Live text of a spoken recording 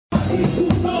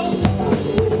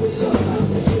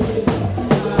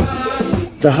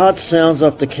The hot sounds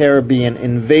of the Caribbean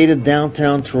invaded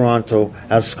downtown Toronto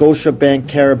as Scotiabank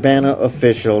Caribana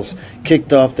officials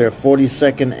kicked off their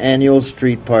 42nd annual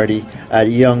street party at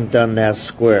Yonge Dundas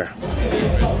Square.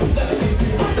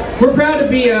 We're proud to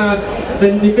be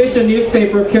the official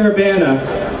newspaper of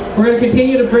Caribana. We're going to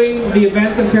continue to bring the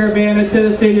events of Caribana to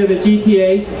the city of the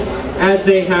GTA as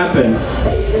they happen.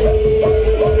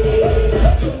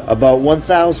 About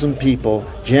 1,000 people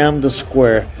jammed the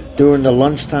square during the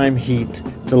lunchtime heat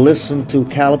to listen to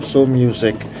calypso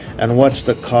music and watch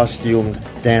the costumed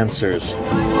dancers.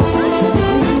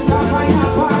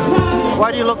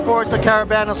 Why do you look forward to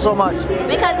Caribana so much?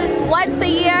 Because it's once a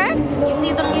year, you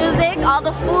see the music, all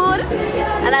the food,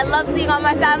 and I love seeing all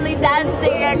my family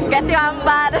dancing and getting on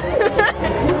bad.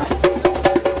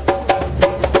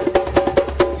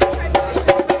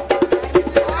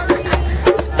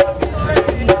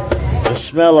 The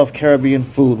smell of Caribbean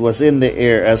food was in the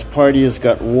air as partiers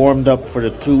got warmed up for the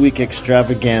 2-week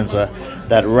extravaganza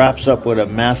that wraps up with a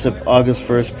massive August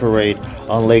 1st parade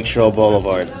on Lakeshore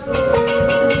Boulevard.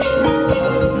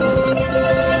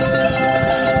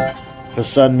 For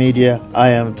Sun Media, I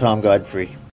am Tom Godfrey.